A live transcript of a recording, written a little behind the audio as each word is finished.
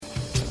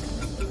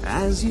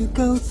As you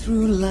go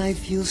through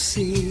life, you'll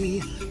see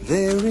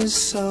there is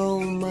so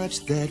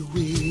much that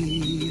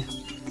we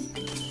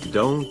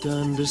don't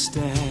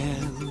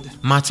understand.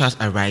 Matters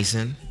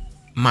arising,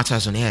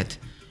 matters on earth.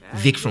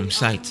 Vague from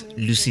sight,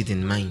 lucid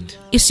in mind.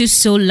 Issues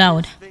so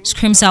loud,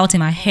 screams out in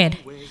my head.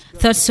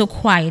 Thoughts so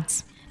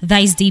quiet,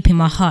 dies deep in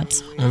my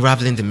heart.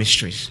 Unraveling the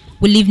mysteries.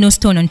 We leave no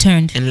stone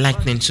unturned.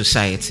 Enlightening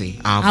society.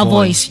 Our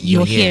voice,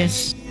 your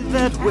ears.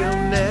 That will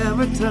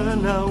never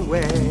turn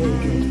away.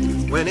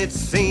 When it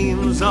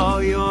seems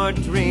all your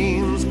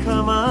dreams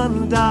come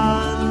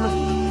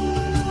undone,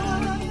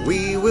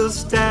 we will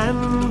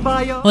stand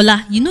by your...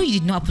 Ola, you know you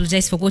did not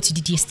apologize for what you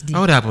did yesterday.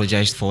 I would have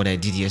apologized for what I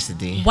did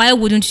yesterday. Why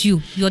wouldn't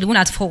you? You're the one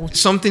at fault.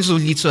 Something so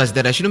little as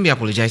that, I shouldn't be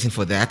apologizing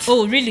for that.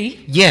 Oh, really?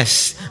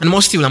 Yes, and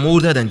more still, I'm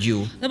older than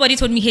you. Nobody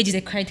told me age is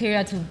a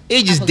criteria to...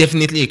 Age is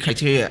definitely a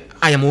criteria.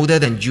 I am older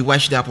than you. Why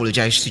should I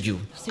apologize to you?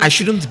 I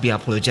shouldn't be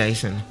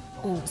apologizing.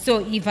 Oh, so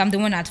if I'm the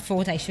one at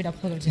fault, I should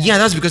apologize? Yeah,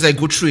 that's because I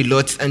go through a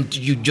lot and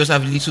you just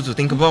have little to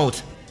think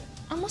about.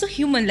 I'm also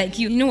human like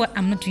you. You know what?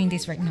 I'm not doing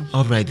this right now.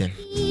 All right then.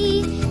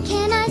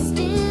 Can I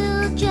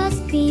still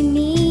just be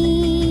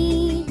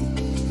me,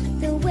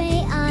 the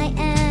way I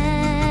am?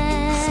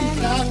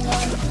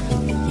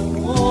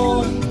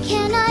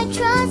 Can I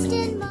trust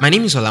in My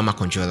name is Olama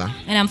Konjola,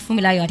 And I'm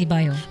Fumilayo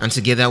Adibayo. and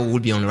together we will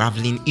be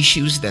unraveling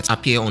issues that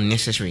appear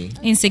unnecessary,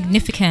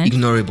 Insignificant,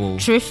 ignorable,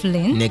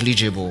 trifling,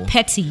 negligible,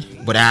 petty,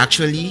 but are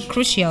actually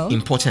crucial,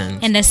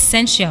 important. and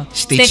essential.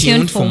 Stay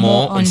tuned for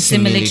more on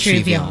Simile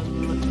Trivial.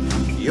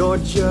 Your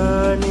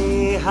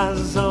journey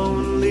has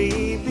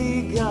only